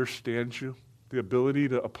to understand you, the ability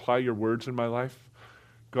to apply your words in my life,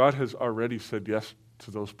 God has already said yes to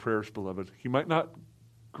those prayers, beloved. He might not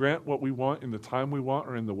grant what we want in the time we want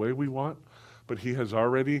or in the way we want, but he has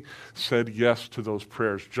already said yes to those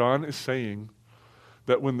prayers. John is saying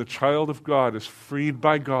that when the child of God is freed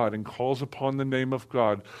by God and calls upon the name of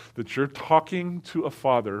God, that you're talking to a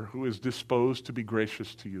Father who is disposed to be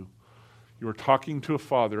gracious to you. You are talking to a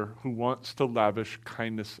Father who wants to lavish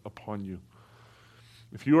kindness upon you.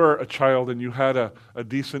 If you are a child and you had a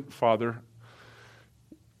decent father,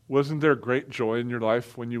 wasn't there great joy in your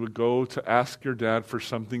life when you would go to ask your dad for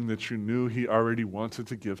something that you knew he already wanted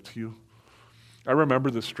to give to you? I remember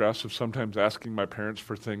the stress of sometimes asking my parents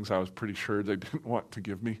for things I was pretty sure they didn't want to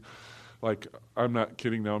give me. Like, I'm not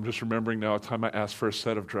kidding now. I'm just remembering now a time I asked for a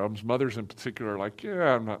set of drums. Mothers in particular are like,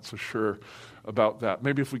 yeah, I'm not so sure about that.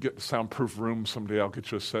 Maybe if we get the soundproof room someday, I'll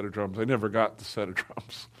get you a set of drums. I never got the set of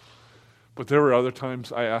drums. But there were other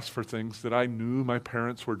times I asked for things that I knew my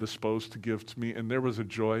parents were disposed to give to me, and there was a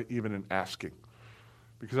joy even in asking,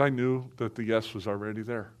 because I knew that the yes was already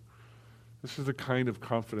there. This is the kind of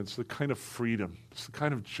confidence, the kind of freedom, it's the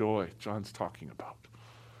kind of joy John's talking about.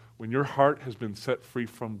 When your heart has been set free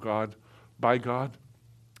from God, by God,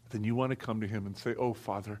 then you want to come to him and say, oh,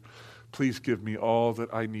 Father, please give me all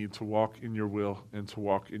that I need to walk in your will and to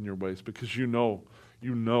walk in your ways, because you know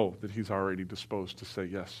that he's already disposed to say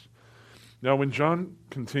yes. Now, when John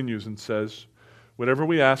continues and says, whatever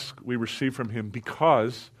we ask, we receive from him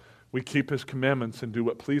because we keep his commandments and do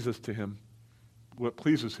what pleases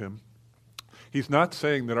him, he's not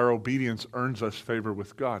saying that our obedience earns us favor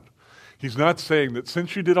with God. He's not saying that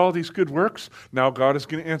since you did all these good works, now God is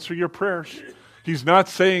going to answer your prayers. He's not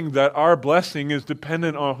saying that our blessing is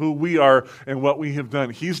dependent on who we are and what we have done.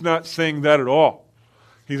 He's not saying that at all.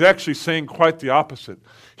 He's actually saying quite the opposite.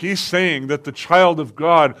 He's saying that the child of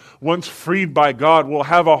God, once freed by God, will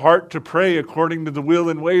have a heart to pray according to the will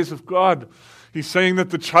and ways of God. He's saying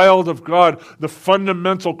that the child of God, the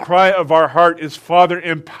fundamental cry of our heart is, Father,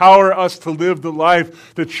 empower us to live the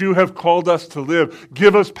life that you have called us to live.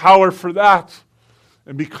 Give us power for that.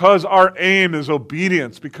 And because our aim is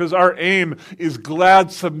obedience, because our aim is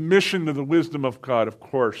glad submission to the wisdom of God, of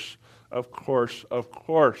course,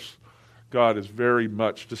 God is very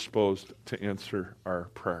much disposed to answer our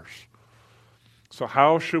prayers. So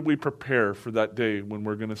how should we prepare for that day when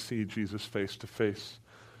we're going to see Jesus face to face?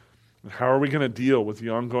 And how are we going to deal with the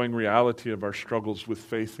ongoing reality of our struggles with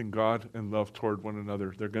faith in God and love toward one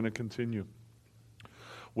another? They're going to continue.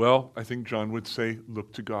 Well, I think John would say,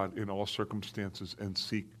 look to God in all circumstances and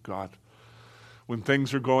seek God. When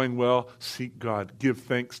things are going well, seek God. Give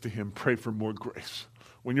thanks to him. Pray for more grace.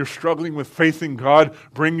 When you're struggling with faith in God,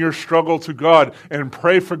 bring your struggle to God and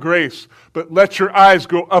pray for grace. But let your eyes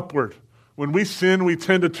go upward. When we sin, we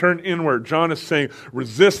tend to turn inward. John is saying,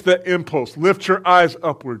 resist that impulse. Lift your eyes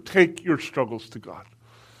upward. Take your struggles to God.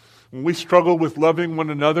 When we struggle with loving one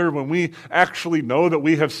another, when we actually know that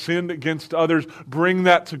we have sinned against others, bring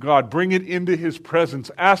that to God. Bring it into his presence.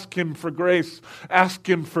 Ask him for grace. Ask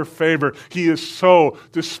him for favor. He is so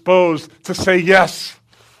disposed to say yes.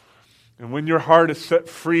 And when your heart is set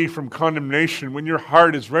free from condemnation, when your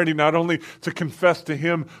heart is ready not only to confess to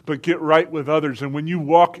him, but get right with others, and when you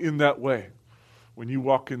walk in that way,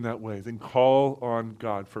 then call on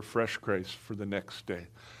God for fresh grace for the next day.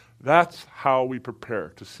 That's how we prepare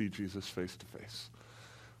to see Jesus face to face.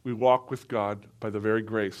 We walk with God by the very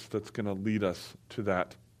grace that's going to lead us to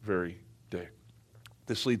that very day.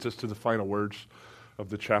 This leads us to the final words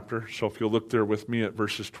of the chapter. So if you'll look there with me at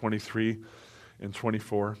verses 23 and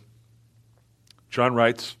 24. John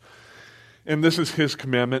writes, and this is his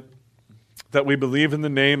commandment, that we believe in the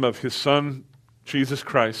name of his Son, Jesus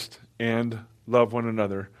Christ, and love one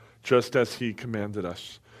another, just as he commanded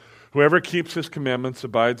us. Whoever keeps his commandments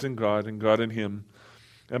abides in God, and God in him.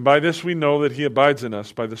 And by this we know that he abides in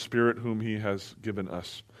us, by the Spirit whom he has given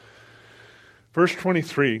us. Verse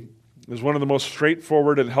 23 is one of the most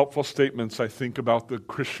straightforward and helpful statements, I think, about the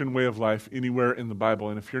Christian way of life anywhere in the Bible.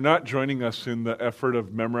 And if you're not joining us in the effort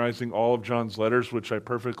of memorizing all of John's letters, which I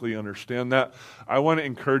perfectly understand that, I want to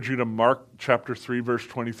encourage you to mark chapter 3, verse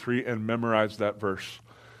 23, and memorize that verse.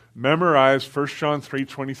 Memorize 1 John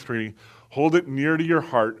 3:23. Hold it near to your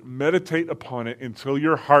heart. Meditate upon it until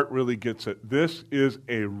your heart really gets it. This is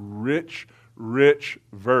a rich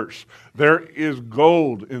verse. There is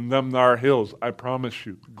gold in them thar hills. I promise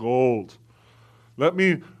you, gold. Let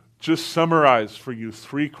me just summarize for you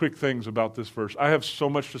 3 quick things about this verse. I have so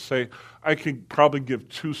much to say. I could probably give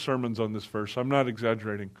 2 sermons on this verse. I'm not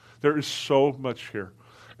exaggerating. There is so much here.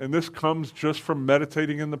 And this comes just from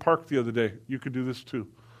meditating in the park the other day. You could do this too.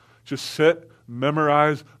 Just sit,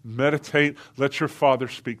 memorize, meditate. Let your Father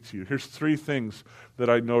speak to you. Here's 3 things that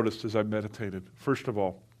I noticed as I meditated. First of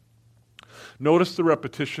all, notice the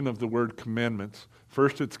repetition of the word commandments.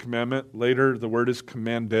 First it's commandment, later the word is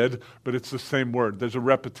commanded, but it's the same word. There's a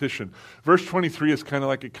repetition. Verse 23 is kind of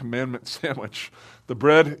like a commandment sandwich. The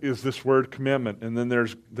bread is this word commandment, and then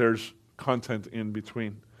there's content in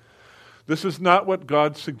between. This is not what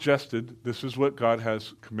God suggested. This is what God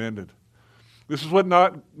has commanded. This is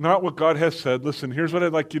not what God has said. Listen, here's what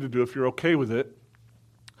I'd like you to do if you're okay with it.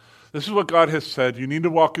 This is what God has said. You need to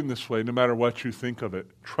walk in this way no matter what you think of it.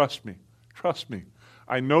 Trust me. Trust me.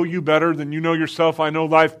 I know you better than you know yourself. I know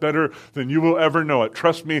life better than you will ever know it.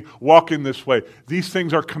 Trust me, walk in this way. These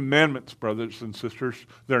things are commandments, brothers and sisters.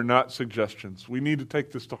 They're not suggestions. We need to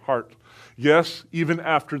take this to heart. Yes, even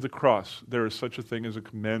after the cross, there is such a thing as a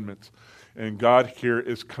commandment. And God here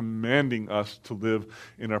is commanding us to live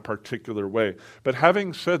in a particular way. But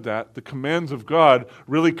having said that, the commands of God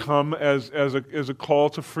really come as a call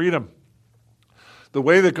to freedom. The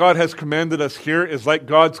way that God has commanded us here is like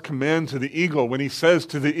God's command to the eagle when he says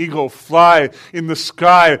to the eagle, fly in the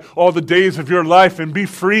sky all the days of your life and be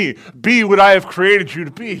free. Be what I have created you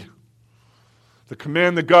to be. The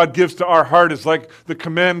command that God gives to our heart is like the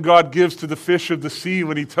command God gives to the fish of the sea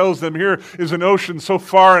when he tells them, here is an ocean so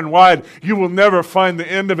far and wide, you will never find the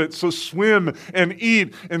end of it. So swim and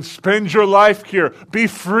eat and spend your life here. Be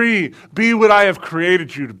free. Be what I have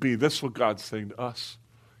created you to be. That's what God's saying to us.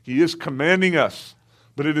 He is commanding us.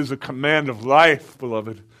 But it is a command of life,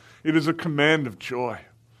 beloved. It is a command of joy.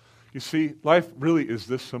 You see, life really is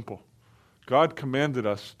this simple. God commanded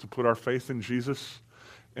us to put our faith in Jesus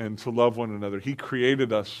and to love one another. He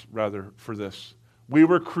created us, rather, for this. We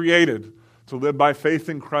were created to live by faith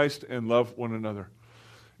in Christ and love one another.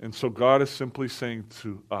 And so God is simply saying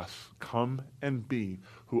to us, come and be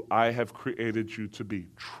who I have created you to be.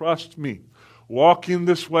 Trust me. Walk in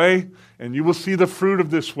this way, and you will see the fruit of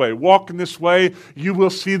this way. Walk in this way, you will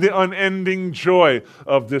see the unending joy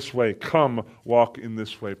of this way. Come, walk in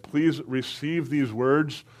this way. Please receive these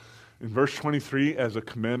words in verse 23 as a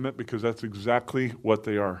commandment, because that's exactly what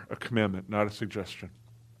they are, a commandment, not a suggestion.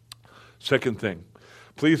 Second thing,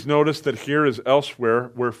 please notice that here as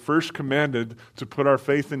elsewhere, we're first commanded to put our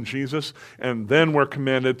faith in Jesus, and then we're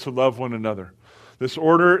commanded to love one another. This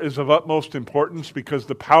order is of utmost importance because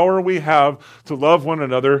the power we have to love one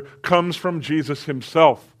another comes from Jesus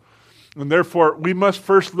himself. And therefore, we must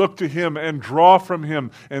first look to him and draw from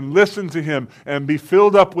him and listen to him and be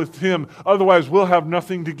filled up with him. Otherwise, we'll have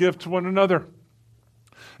nothing to give to one another.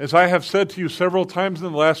 As I have said to you several times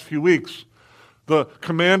in the last few weeks, the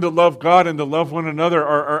command to love God and to love one another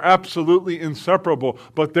are absolutely inseparable,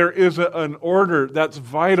 but there is an order that's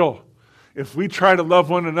vital. If we try to love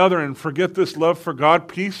one another and forget this love for God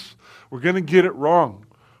piece, we're going to get it wrong.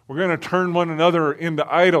 We're going to turn one another into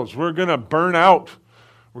idols. We're going to burn out.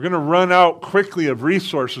 We're going to run out quickly of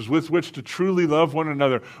resources with which to truly love one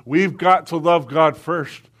another. We've got to love God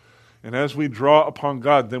first. And as we draw upon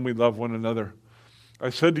God, then we love one another.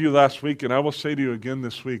 I said to you last week, and I will say to you again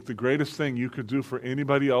this week, the greatest thing you could do for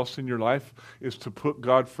anybody else in your life is to put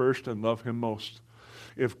God first and love him most.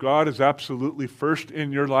 If God is absolutely first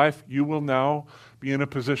in your life, you will now be in a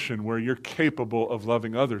position where you're capable of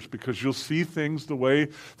loving others because you'll see things the way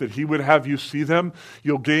that he would have you see them.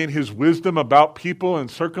 You'll gain his wisdom about people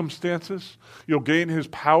and circumstances. You'll gain his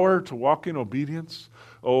power to walk in obedience.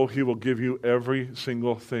 Oh, he will give you every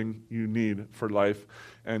single thing you need for life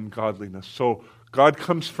and godliness. So God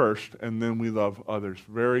comes first, and then we love others.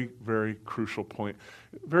 Very, very crucial point.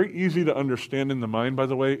 Very easy to understand in the mind, by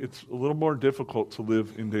the way. It's a little more difficult to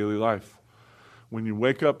live in daily life. When you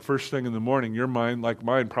wake up first thing in the morning, your mind, like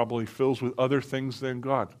mine, probably fills with other things than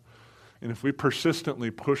God. And if we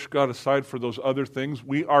persistently push God aside for those other things,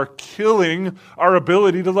 we are killing our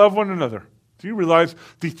ability to love one another. Do you realize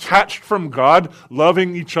detached from God,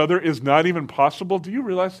 loving each other is not even possible? Do you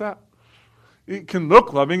realize that? It can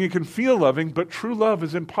look loving, it can feel loving, but true love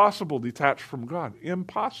is impossible detached from God.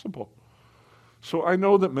 Impossible. So I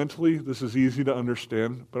know that mentally this is easy to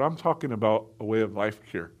understand, but I'm talking about a way of life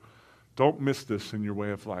here. Don't miss this in your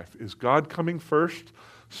way of life. Is God coming first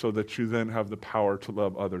so that you then have the power to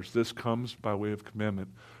love others? This comes by way of commandment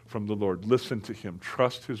from the Lord. Listen to him.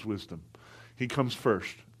 Trust his wisdom. He comes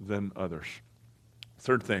first, then others.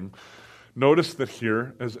 Third thing, notice that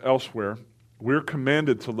here, as elsewhere, we're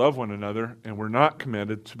commanded to love one another, and we're not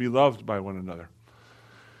commanded to be loved by one another.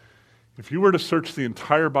 If you were to search the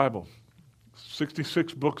entire Bible,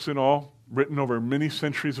 66 books in all, written over many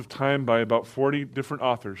centuries of time by about 40 different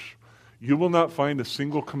authors, you will not find a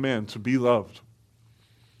single command to be loved,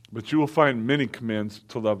 but you will find many commands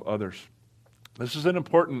to love others. This is an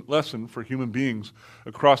important lesson for human beings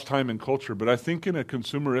across time and culture, but I think in a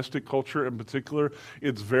consumeristic culture in particular,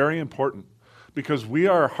 it's very important because we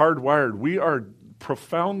are hardwired. We are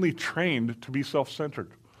profoundly trained to be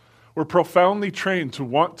self-centered. We're profoundly trained to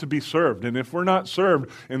want to be served, and if we're not served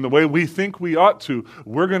in the way we think we ought to,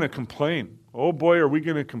 we're going to complain. Oh boy, are we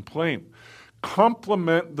going to complain.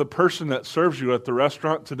 Compliment the person that serves you at the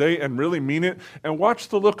restaurant today and really mean it, and watch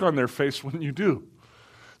the look on their face when you do.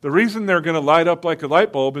 The reason they're going to light up like a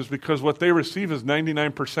light bulb is because what they receive is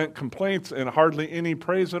 99% complaints and hardly any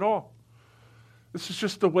praise at all. This is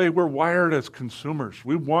just the way we're wired as consumers.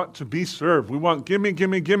 We want to be served. We want, gimme,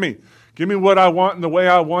 gimme, gimme. Give me what I want in the way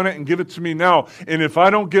I want it and give it to me now. And if I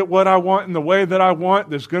don't get what I want in the way that I want,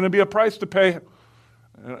 there's going to be a price to pay.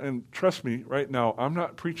 And trust me, right now, I'm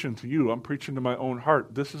not preaching to you. I'm preaching to my own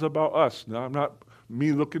heart. This is about us. Now, I'm not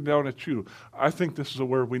me looking down at you. I think this is a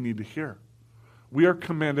word we need to hear. We are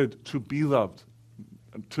commanded to be loved,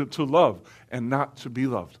 to love, and not to be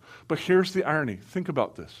loved. But here's the irony. Think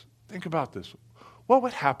about this. Think about this. What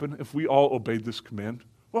would happen if we all obeyed this command?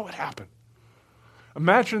 What would happen?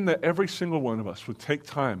 Imagine that every single one of us would take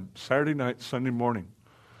time, Saturday night, Sunday morning,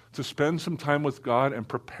 to spend some time with God and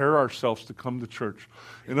prepare ourselves to come to church.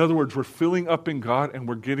 In other words, we're filling up in God and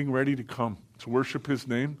we're getting ready to come to worship His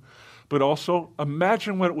name. But also,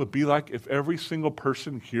 imagine what it would be like if every single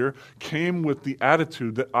person here came with the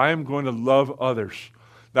attitude that I am going to love others.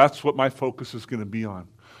 That's what my focus is going to be on.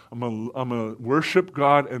 I'm going to worship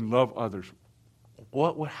God and love others.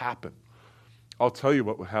 What would happen? I'll tell you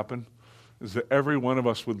what would happen, is that every one of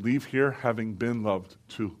us would leave here having been loved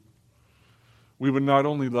too. We would not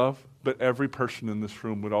only love, but every person in this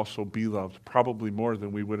room would also be loved, probably more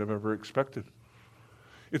than we would have ever expected.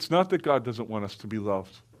 It's not that God doesn't want us to be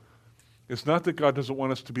loved. It's not that God doesn't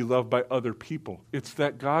want us to be loved by other people. It's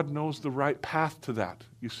that God knows the right path to that.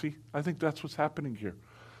 You see? I think that's what's happening here.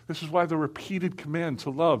 This is why the repeated command to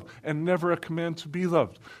love and never a command to be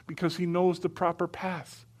loved, because He knows the proper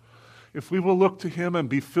path. If we will look to Him and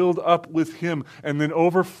be filled up with Him and then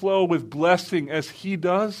overflow with blessing as He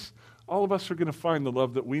does, all of us are going to find the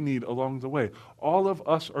love that we need along the way. All of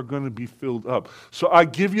us are going to be filled up. So I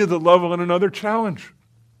give you the love one another challenge.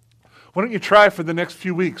 Why don't you try for the next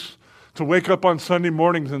few weeks to wake up on Sunday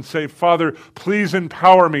mornings and say, Father, please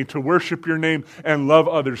empower me to worship Your name and love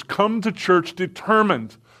others. Come to church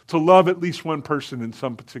determined to love at least one person in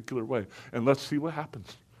some particular way. And let's see what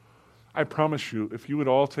happens. I promise you, if you would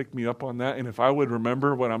all take me up on that, and if I would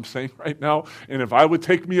remember what I'm saying right now, and if I would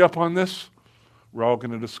take me up on this, we're all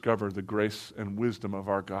going to discover the grace and wisdom of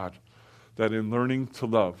our God, that in learning to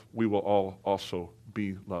love, we will all also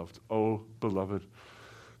be loved. Oh, beloved,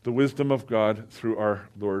 the wisdom of God through our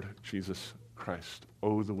Lord Jesus Christ.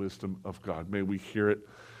 Oh, the wisdom of God. May we hear it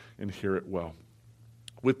and hear it well.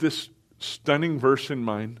 With this stunning verse in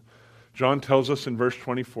mind, John tells us in verse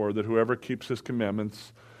 24 that whoever keeps His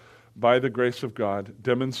commandments by the grace of God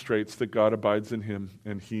demonstrates that God abides in him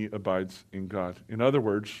and he abides in God. In other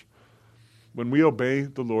words, when we obey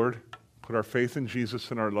the Lord, put our faith in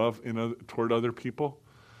Jesus and our love toward other people,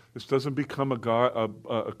 this doesn't become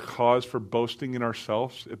a cause for boasting in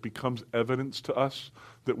ourselves. It becomes evidence to us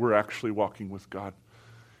that we're actually walking with God.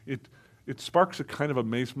 It sparks a kind of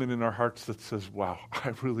amazement in our hearts that says, wow,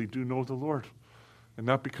 I really do know the Lord. And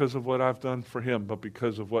not because of what I've done for him, but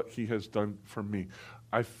because of what he has done for me.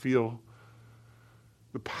 I feel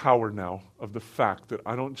the power now of the fact that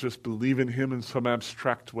I don't just believe in him in some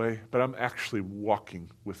abstract way, but I'm actually walking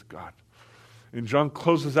with God. And John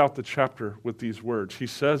closes out the chapter with these words. He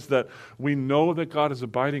says that we know that God is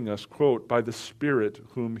abiding us, quote, by the Spirit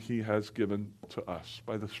whom he has given to us,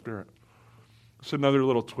 by the Spirit. It's another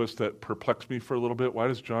little twist that perplexed me for a little bit. Why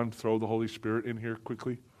does John throw the Holy Spirit in here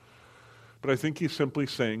quickly? But I think he's simply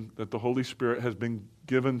saying that the Holy Spirit has been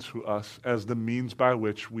given to us as the means by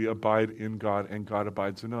which we abide in God and God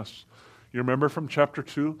abides in us. You remember from chapter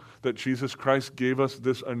 2 that Jesus Christ gave us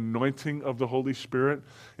this anointing of the Holy Spirit,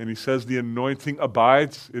 and he says the anointing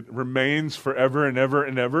abides, it remains forever and ever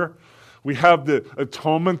and ever. We have the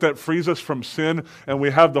atonement that frees us from sin, and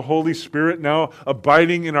we have the Holy Spirit now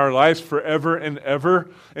abiding in our lives forever and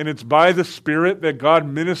ever. And it's by the Spirit that God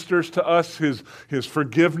ministers to us his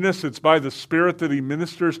forgiveness. It's by the Spirit that he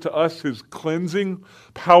ministers to us his cleansing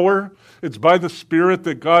power. It's by the Spirit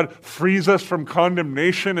that God frees us from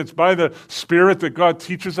condemnation. It's by the Spirit that God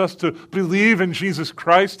teaches us to believe in Jesus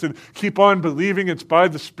Christ and keep on believing. It's by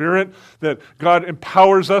the Spirit that God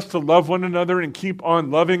empowers us to love one another and keep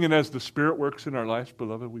on loving. And as the Spirit works in our lives,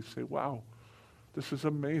 beloved, we say, wow, this is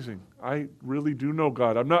amazing. I really do know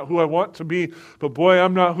God. I'm not who I want to be, but boy,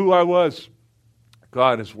 I'm not who I was.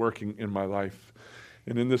 God is working in my life.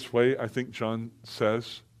 And in this way, I think John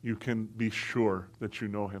says, you can be sure that you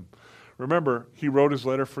know him. Remember, he wrote his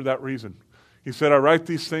letter for that reason. He said, I write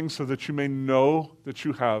these things so that you may know that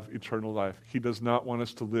you have eternal life. He does not want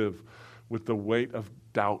us to live with the weight of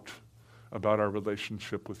doubt about our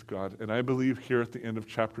relationship with God. And I believe here at the end of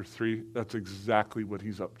chapter 3, that's exactly what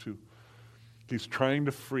he's up to. He's trying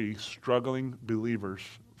to free struggling believers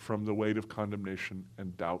from the weight of condemnation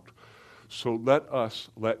and doubt. So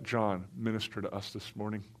let John minister to us this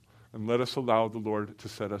morning, and let us allow the Lord to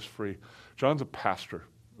set us free. John's a pastor.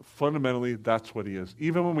 Fundamentally, that's what he is.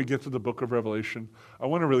 Even when we get to the book of Revelation, I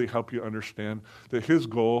want to really help you understand that his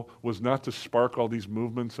goal was not to spark all these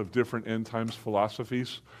movements of different end times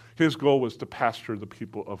philosophies. His goal was to pastor the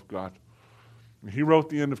people of God. He wrote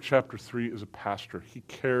the end of chapter 3 as a pastor. He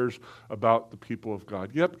cares about the people of God.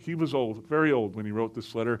 Yep, he was old, very old when he wrote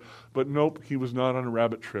this letter, but nope, he was not on a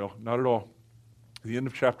rabbit trail, not at all. The end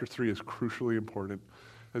of chapter 3 is crucially important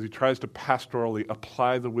as he tries to pastorally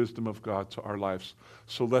apply the wisdom of God to our lives.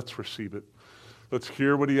 So let's receive it. Let's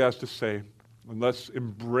hear what he has to say, and let's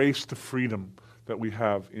embrace the freedom that we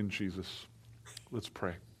have in Jesus. Let's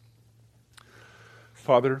pray.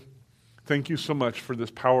 Father, thank you so much for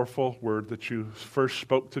this powerful word that you first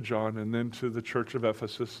spoke to John and then to the church of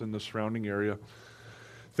Ephesus and the surrounding area.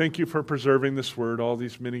 Thank you for preserving this word all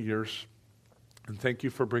these many years, and thank you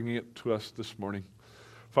for bringing it to us this morning.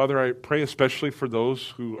 Father, I pray especially for those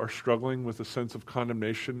who are struggling with a sense of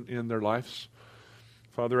condemnation in their lives.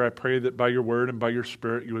 Father, I pray that by your word and by your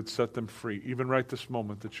Spirit you would set them free, even right this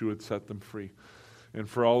moment that you would set them free. And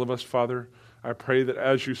for all of us, Father, I pray that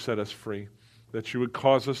as you set us free, that you would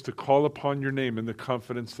cause us to call upon your name in the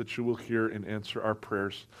confidence that you will hear and answer our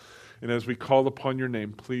prayers. And as we call upon your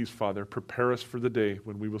name, please, Father, prepare us for the day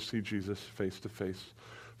when we will see Jesus face to face.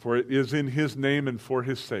 For it is in his name and for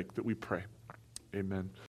his sake that we pray. Amen.